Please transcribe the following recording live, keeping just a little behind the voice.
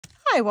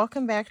Hi,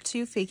 welcome back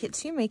to Fake It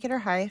Till You Make It, or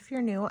hi if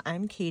you're new.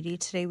 I'm Katie.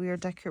 Today we are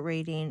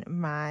decorating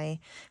my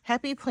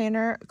Happy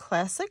Planner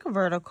Classic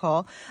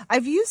Vertical.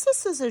 I've used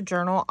this as a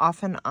journal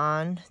off and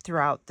on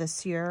throughout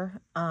this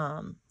year,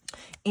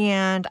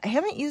 and I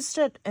haven't used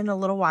it in a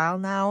little while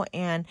now,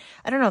 and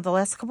I don't know, the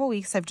last couple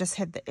weeks I've just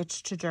had the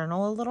itch to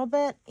journal a little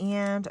bit,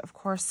 and of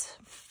course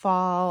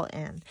fall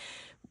and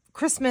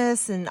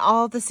Christmas and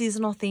all the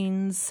seasonal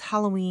things,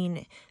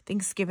 Halloween,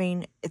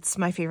 Thanksgiving, it's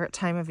my favorite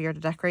time of year to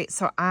decorate.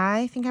 So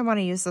I think I want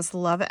to use this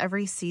Love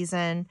Every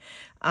Season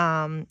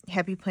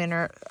Happy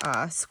Planner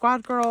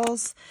Squad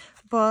Girls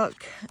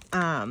book.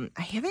 I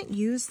haven't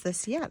used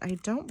this yet, I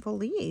don't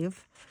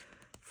believe,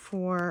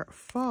 for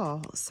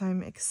fall. So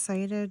I'm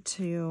excited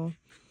to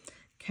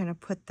kind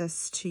of put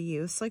this to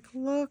use. Like,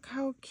 look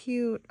how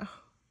cute.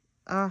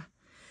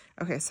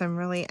 Okay, so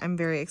I'm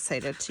very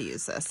excited to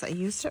use this. I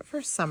used it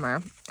for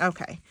summer.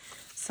 Okay,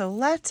 so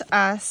let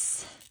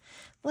us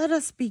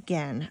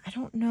begin. I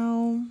don't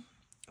know.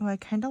 Oh, I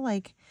kind of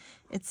like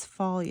it's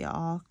fall,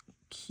 y'all.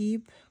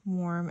 Keep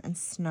warm and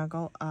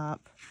snuggle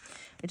up.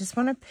 I just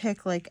want to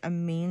pick like a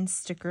main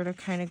sticker to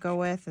kind of go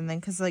with, and then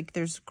because like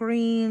there's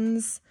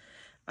greens.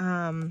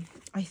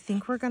 I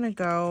think we're going to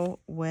go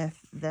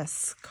with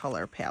this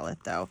color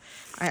palette though.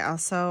 I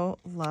also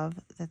love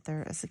that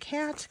there is a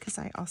cat because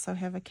I also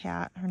have a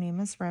cat. Her name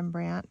is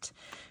Rembrandt,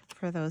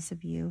 for those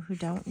of you who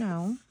don't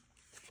know.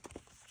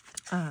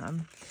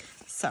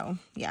 So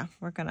yeah,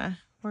 we're gonna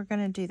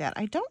do that.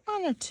 I don't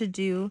want it to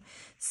do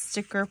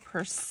sticker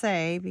per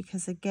se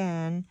because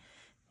again,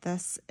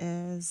 this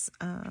is,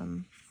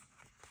 oh,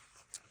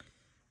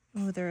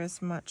 there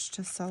is much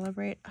to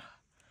celebrate.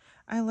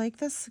 I like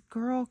this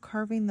girl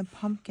carving the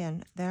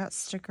pumpkin. That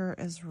sticker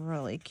is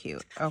really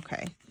cute.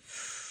 Okay.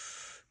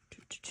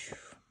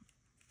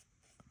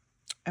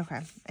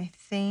 Okay. I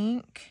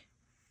think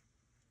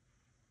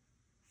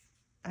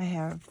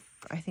I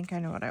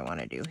know what I want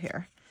to do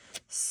here.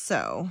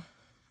 So,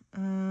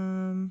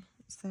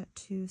 is that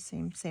two?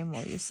 Same.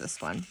 We'll use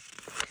this one.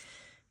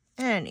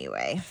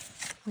 Anyway,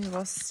 we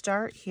will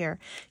start here.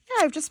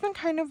 Yeah, I've just been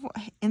kind of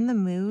in the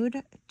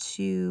mood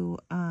to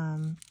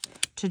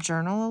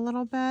journal a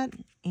little bit,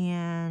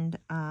 and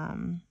I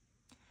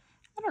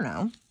don't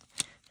know.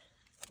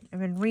 I've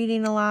been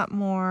reading a lot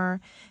more,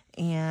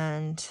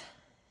 and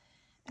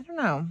I don't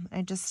know.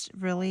 I just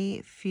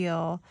really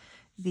feel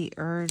the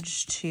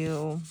urge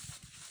to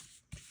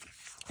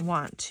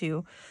want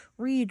to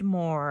read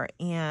more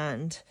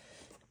and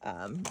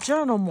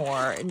journal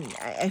more, and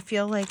I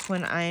feel like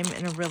when I'm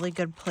in a really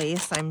good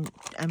place, I'm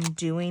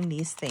doing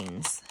these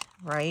things,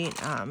 right?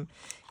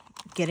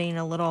 Getting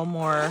a little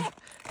more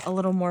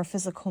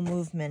physical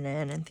movement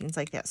in and things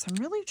like that. So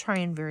I'm really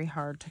trying very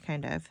hard to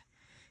kind of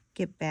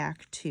get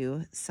back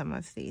to some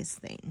of these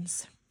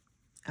things,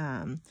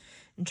 and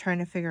trying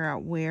to figure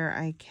out where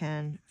I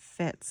can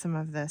fit some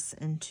of this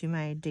into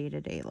my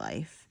day-to-day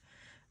life,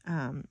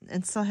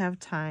 and still have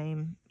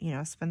time,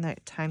 spend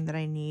that time that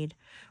I need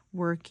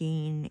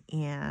working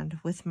and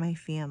with my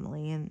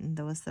family and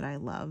those that I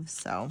love.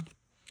 So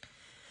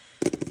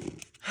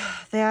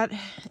that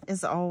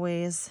is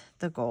always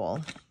the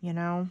goal,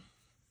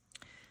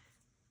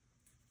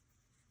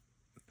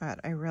 but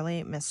I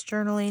really miss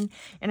journaling.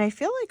 And I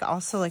feel like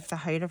also like the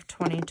height of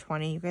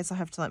 2020, you guys will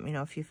have to let me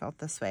know if you felt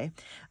this way.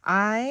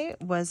 I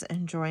was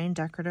enjoying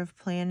decorative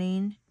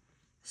planning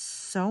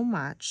so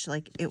much.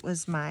 Like, it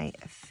was my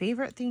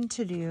favorite thing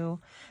to do.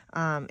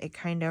 It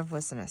kind of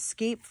was an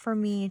escape for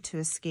me to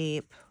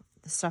escape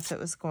the stuff that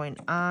was going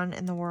on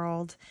in the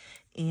world,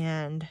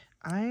 and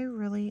I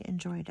really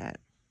enjoyed it.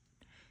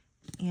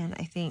 And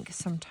I think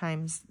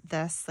sometimes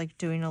this, like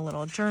doing a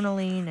little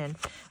journaling and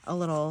a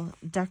little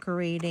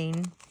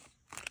decorating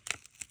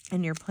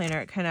in your planner,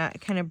 it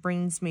kind of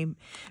brings me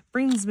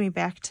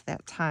back to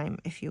that time,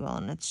 if you will.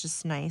 And it's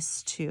just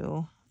nice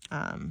to,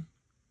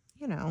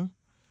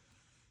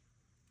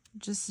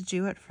 just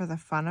do it for the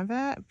fun of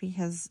it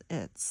because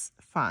it's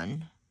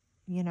fun,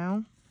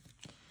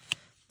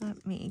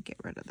 Let me get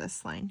rid of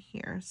this line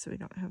here so we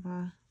don't have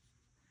a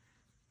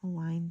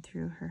line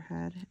through her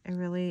head. I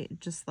really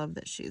just love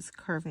that she's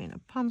carving a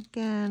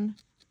pumpkin.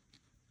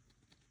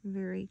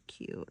 Very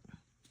cute.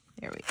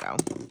 There we go.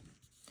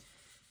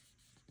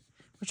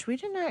 Which we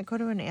did not go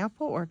to an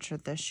apple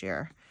orchard this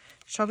year.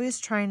 Shelby's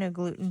trying a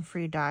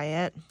gluten-free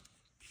diet.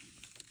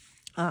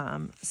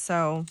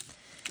 So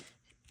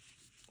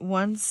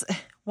once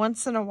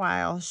in a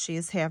while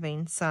she's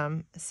having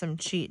some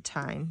cheat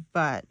time,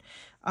 but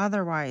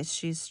otherwise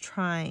she's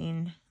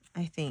trying,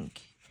 I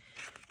think,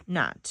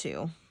 not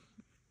to.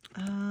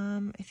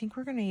 I think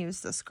we're going to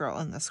use this girl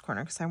in this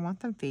corner because I want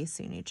them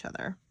facing each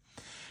other.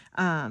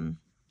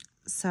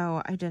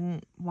 So I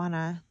didn't want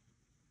to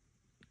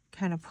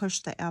kind of push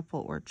the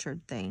apple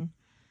orchard thing.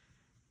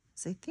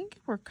 So I think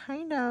we're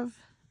kind of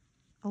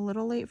a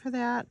little late for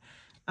that.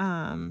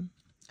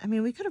 I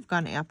mean, we could have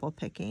gone apple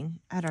picking.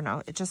 I don't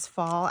know. It just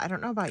fall. I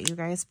don't know about you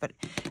guys, but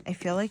I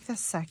feel like the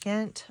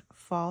second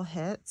fall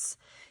hits,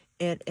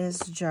 it is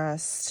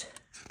just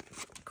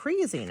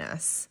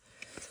craziness.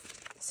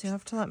 So you'll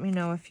have to let me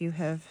know if you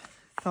have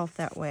felt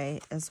that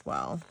way as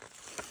well.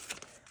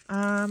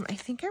 I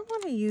think I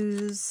want to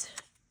use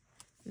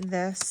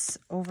this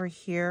over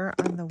here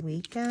on the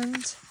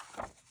weekend.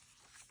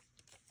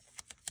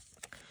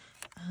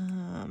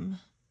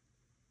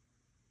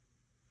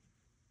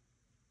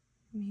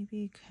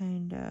 Maybe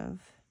kind of,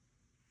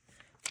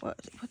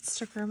 what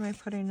sticker am I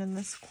putting in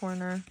this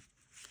corner?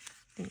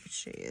 I think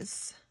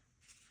she's,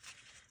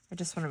 I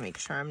just want to make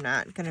sure I'm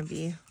not going to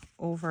be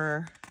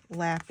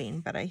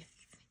overlapping, but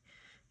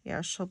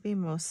yeah, she'll be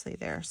mostly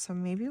there. So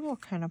maybe we'll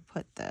kind of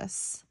put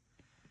this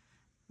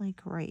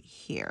like right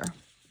here.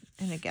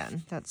 And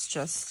again, that's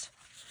just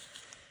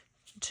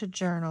to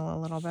journal a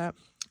little bit.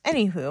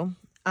 Anywho,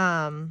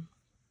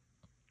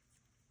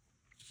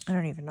 I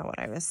don't even know what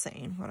I was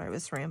saying, what I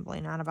was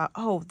rambling on about.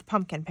 Oh, the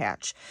pumpkin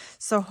patch.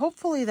 So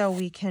hopefully, though,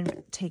 we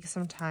can take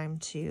some time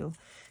to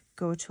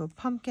go to a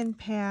pumpkin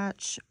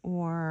patch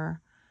or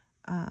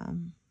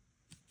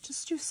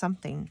just do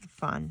something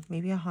fun.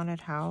 Maybe a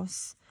haunted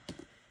house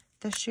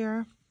this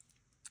year.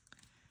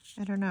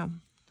 I don't know.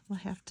 We'll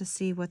have to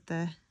see what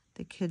the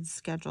kids'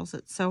 schedules.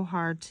 It's so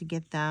hard to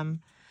get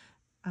them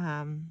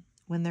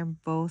when they're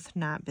both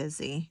not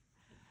busy.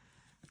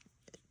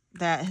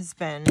 That has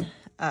been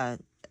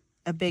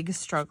a big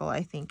struggle,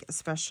 I think,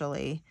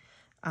 especially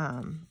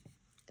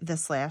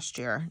this last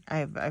year.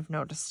 I've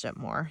noticed it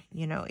more.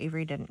 You know,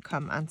 Avery didn't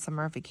come on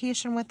summer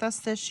vacation with us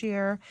this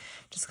year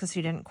just because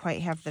he didn't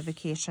quite have the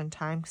vacation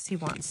time because he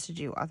wants to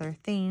do other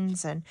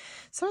things. And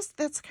so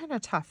that's kind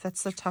of tough.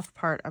 That's the tough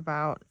part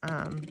about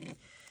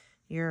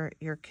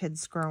your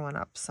kids growing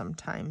up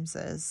sometimes,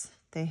 is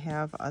they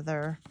have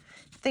other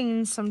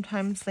things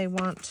sometimes they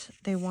want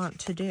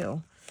to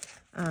do.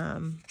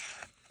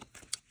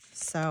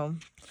 So,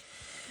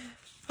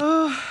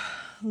 oh,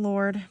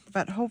 Lord.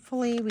 But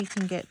hopefully we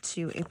can get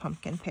to a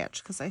pumpkin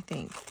patch because I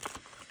think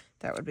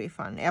that would be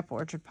fun. Apple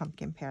orchard,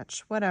 pumpkin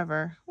patch,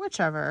 whatever,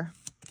 whichever.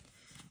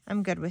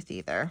 I'm good with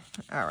either.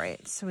 All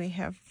right, so we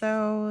have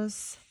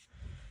those.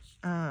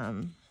 I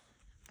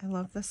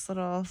love this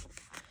little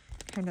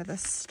kind of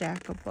this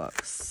stack of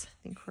books. I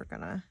think we're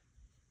going to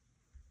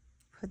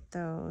put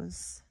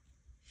those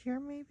here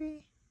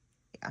maybe.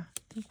 Yeah,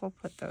 I think we'll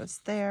put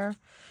those there.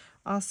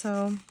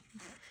 Also,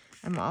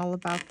 I'm all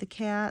about the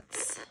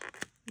cats.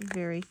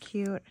 Very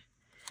cute.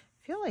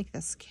 I feel like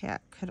this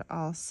cat could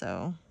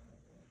also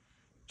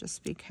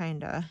just be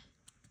kind of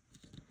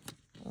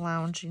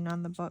lounging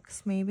on the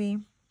books maybe.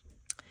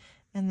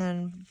 And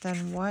then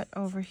what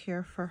over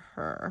here for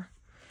her?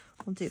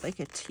 We'll do like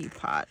a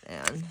teapot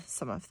and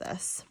some of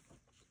this.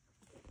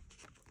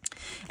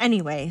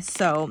 Anyway,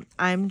 so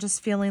I'm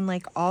just feeling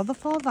like all the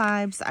fall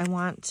vibes.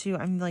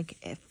 I'm like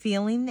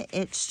feeling the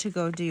itch to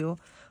go do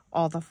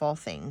all the fall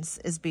things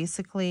is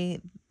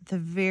basically the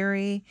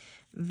very,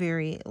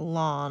 very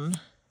long,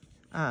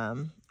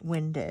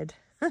 winded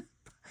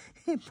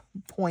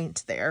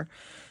point there.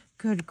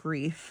 Good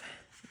grief.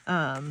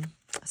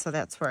 So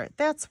that's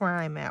where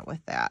I'm at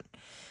with that.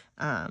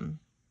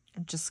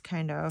 Just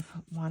kind of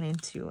wanting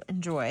to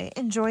enjoy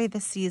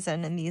the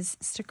season, and these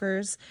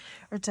stickers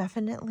are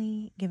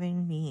definitely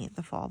giving me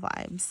the fall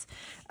vibes.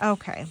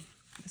 Okay,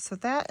 so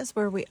that is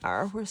where we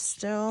are. We're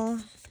still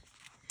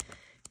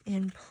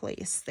in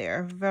place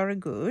there. Very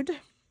good.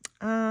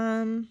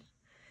 Home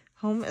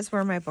is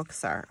where my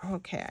books are.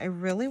 Okay, I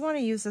really want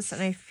to use this,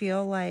 and I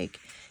feel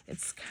like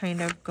it's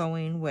kind of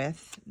going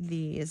with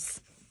the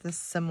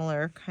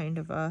similar kind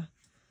of a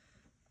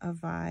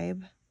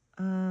vibe.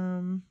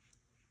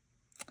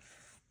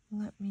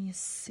 Let me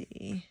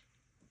see.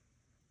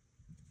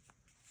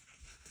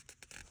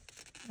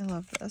 I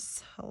love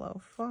this. Hello,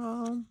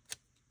 Fall.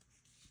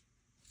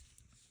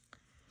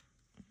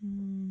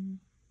 Home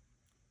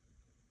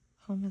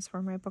is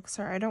where my books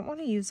are. I don't want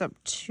to use up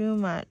too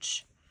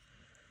much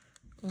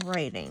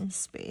writing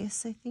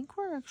space. I think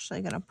we're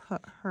actually going to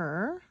put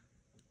her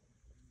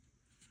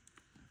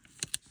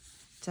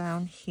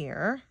down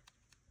here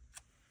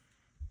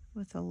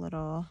with a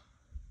little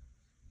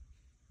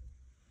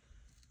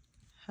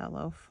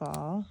Hello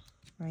Fall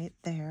right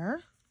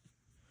there.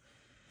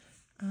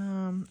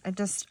 I'm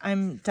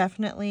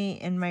definitely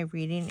in my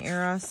reading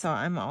era, so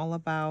I'm all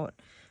about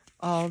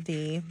all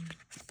the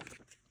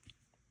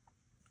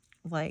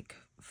like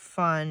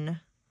fun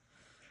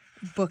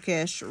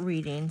bookish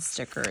reading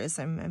stickers.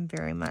 I'm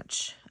very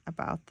much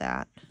about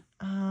that.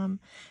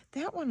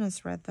 That one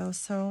is red though,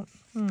 so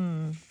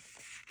I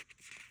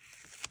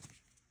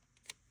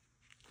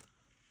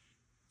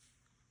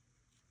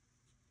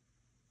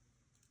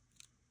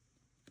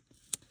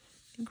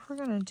think we're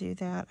gonna do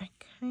that. I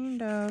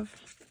kind of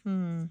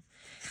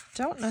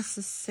don't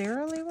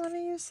necessarily want to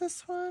use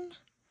this one.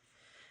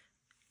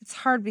 It's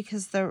hard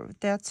because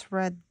that's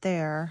red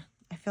there.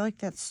 I feel like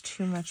that's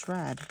too much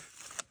red.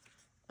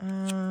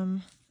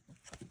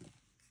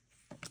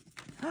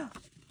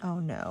 Oh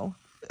no.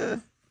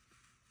 Ugh.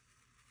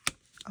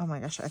 Oh my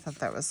gosh, I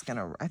thought it was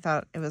gonna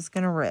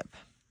rip.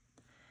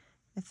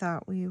 I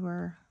thought we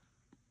were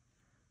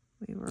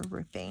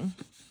ripping.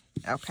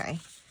 Okay.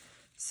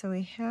 So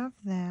we have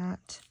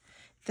that.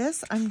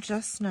 This I'm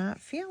just not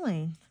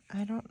feeling.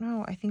 I don't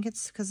know. I think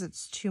it's because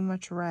it's too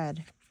much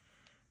red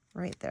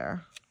right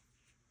there.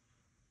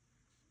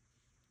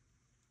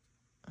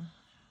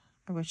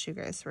 I wish you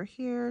guys were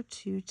here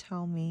to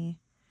tell me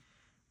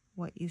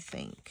what you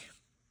think.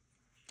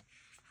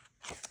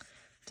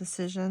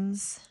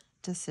 Decisions,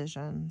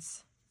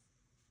 decisions.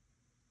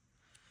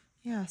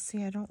 Yeah,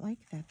 see, I don't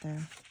like that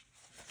there.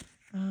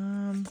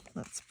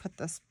 Let's put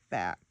this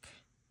back.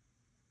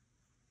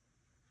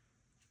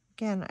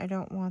 Again, I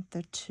don't want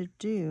the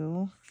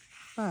to-do,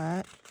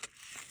 but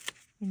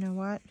you know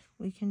what?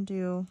 We can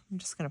do, I'm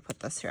just going to put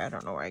this here. I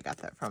don't know where I got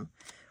that from.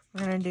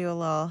 We're going to do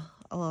a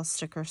little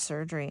sticker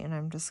surgery, and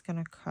I'm just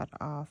going to cut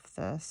off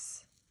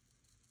this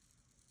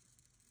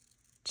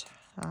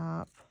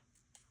top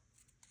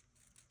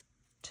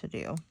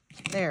to-do.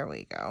 There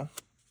we go.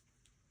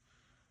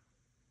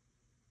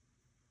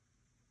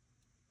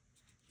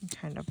 And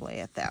kind of lay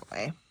it that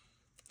way.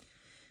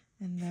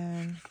 And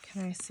then,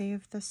 can I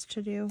save this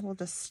to-do? We'll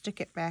just stick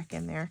it back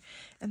in there.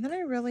 And then I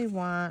really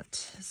want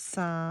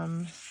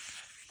some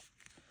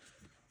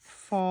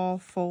fall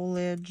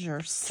foliage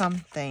or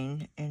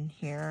something in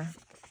here.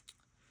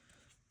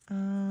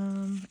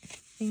 I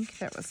think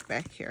that was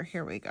back here.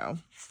 Here we go.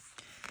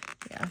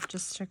 Yeah,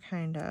 just to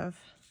kind of,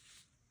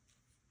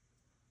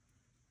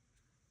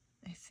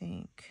 I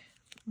think,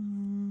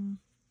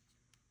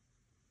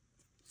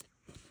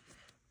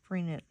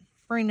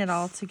 bring it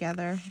all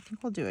together. I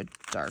think we'll do a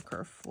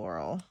darker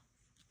floral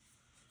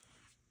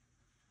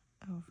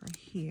over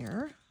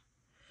here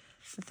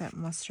with that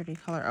mustardy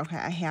color. Okay,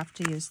 I have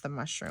to use the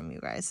mushroom, you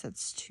guys.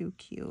 It's too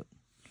cute.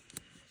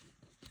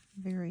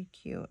 Very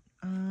cute.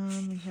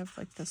 We have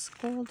like this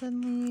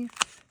golden leaf.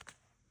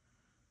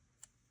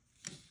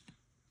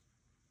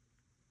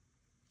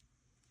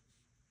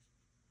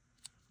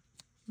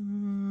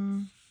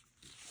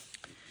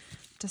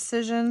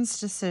 Decisions,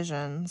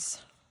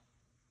 decisions.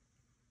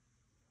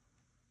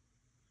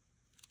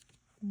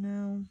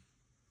 No.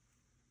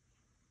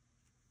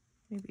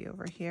 Maybe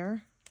over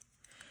here.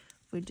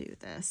 We do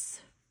this.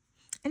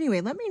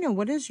 Anyway, let me know,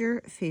 what is your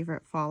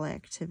favorite fall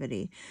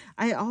activity?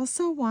 I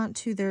also want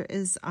to, there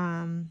is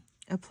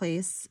a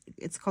place,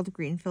 it's called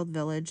Greenfield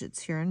Village.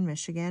 It's here in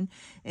Michigan,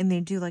 and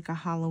they do like a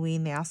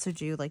Halloween. They also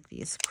do like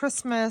these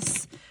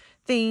Christmas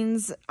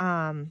things,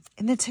 and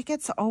the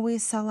tickets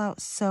always sell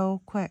out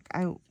so quick.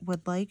 I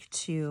would like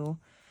to,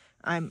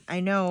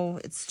 I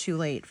know it's too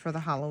late for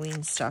the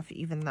Halloween stuff,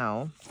 even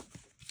though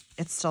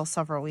it's still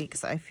several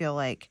weeks. I feel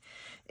like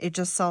it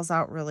just sells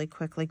out really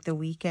quick, like the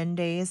weekend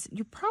days.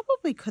 You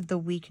probably could, the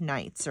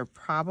weeknights are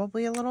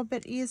probably a little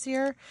bit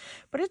easier,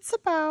 but it's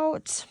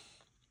about,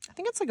 I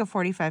think it's like a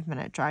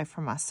 45-minute drive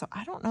from us, so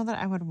I don't know that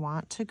I would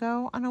want to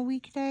go on a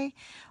weekday.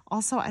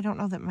 Also, I don't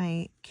know that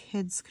my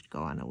kids could go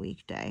on a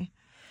weekday,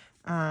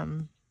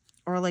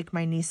 or like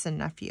my niece and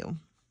nephew,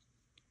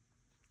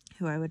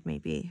 who I would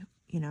maybe,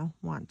 you know,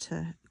 want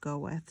to go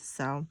with.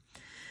 So,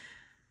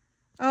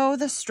 oh,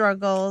 the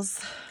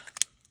struggles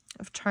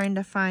of trying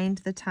to find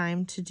the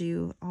time to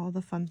do all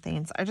the fun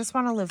things. I just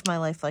want to live my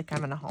life like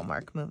I'm in a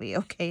Hallmark movie,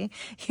 okay?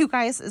 You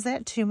guys, is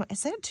that too much?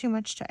 Is that too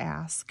much to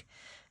ask?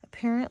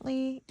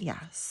 Apparently,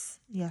 yes.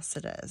 Yes,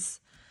 it is.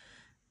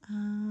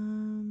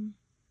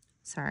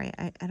 Sorry,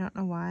 I don't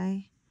know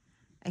why.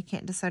 I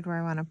can't decide where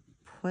I want to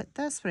put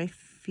this, but I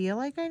feel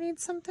like I need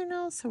something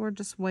else, so we're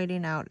just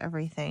waiting out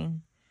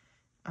everything.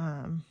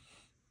 And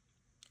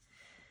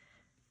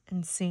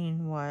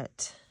seeing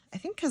what, I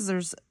think because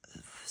there's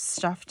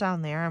stuff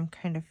down there, I'm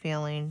kind of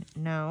feeling,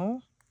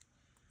 no.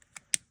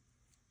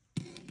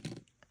 I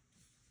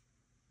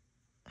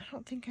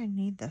don't think I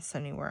need this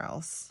anywhere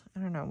else. I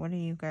don't know. What are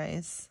you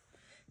guys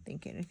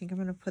thinking? I think I'm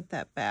going to put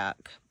that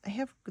back.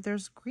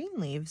 There's green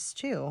leaves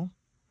too.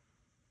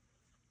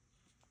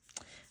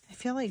 I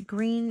feel like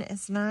green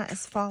is not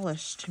as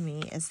fallish to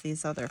me as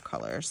these other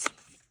colors,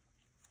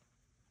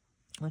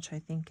 which I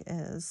think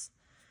is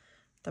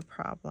the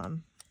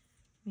problem.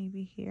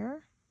 Maybe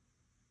here.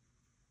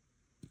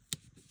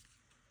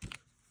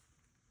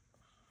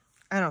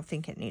 I don't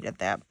think it needed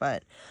that,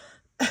 but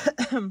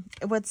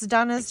what's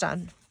done is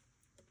done.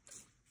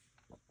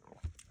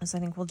 So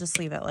I think we'll just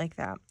leave it like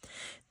that.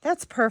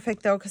 That's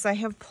perfect though, because I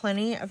have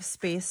plenty of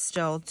space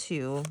still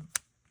to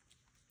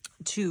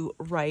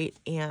write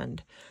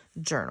and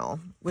journal,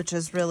 which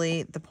is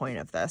really the point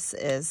of this,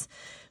 is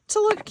to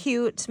look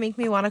cute, to make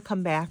me want to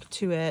come back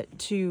to it,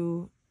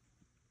 to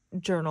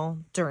journal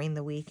during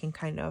the week and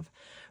kind of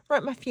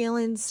write my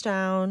feelings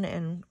down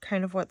and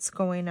kind of what's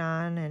going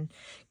on and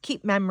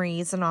keep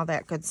memories and all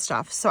that good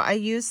stuff. So I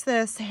use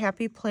this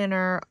Happy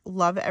Planner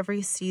Love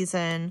Every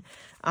Season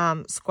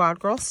Squad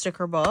Girl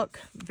sticker book.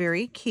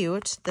 Very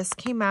cute. This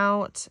came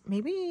out,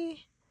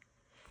 maybe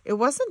it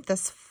wasn't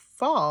this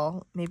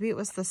fall, maybe it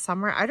was the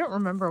summer. I don't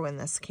remember when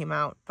this came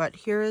out, but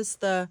here is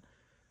the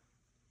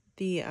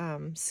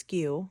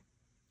SKU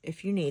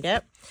if you need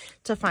it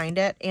to find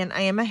it. And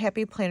I am a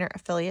Happy Planner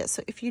affiliate,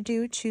 so if you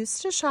do choose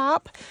to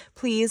shop,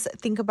 please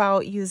think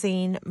about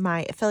using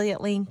my affiliate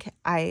link.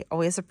 I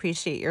always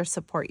appreciate your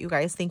support, you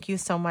guys. Thank you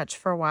so much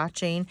for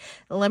watching.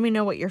 Let me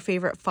know what your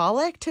favorite fall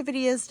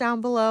activity is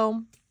down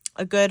below.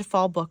 a good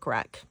fall book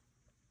rec.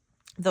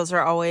 Those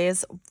are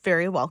always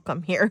very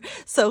welcome here.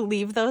 So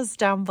leave those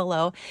down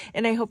below.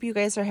 And I hope you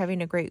guys are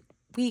having a great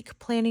week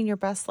planning your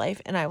best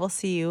life. And I will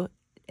see you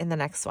in the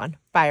next one.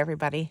 Bye,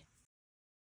 everybody.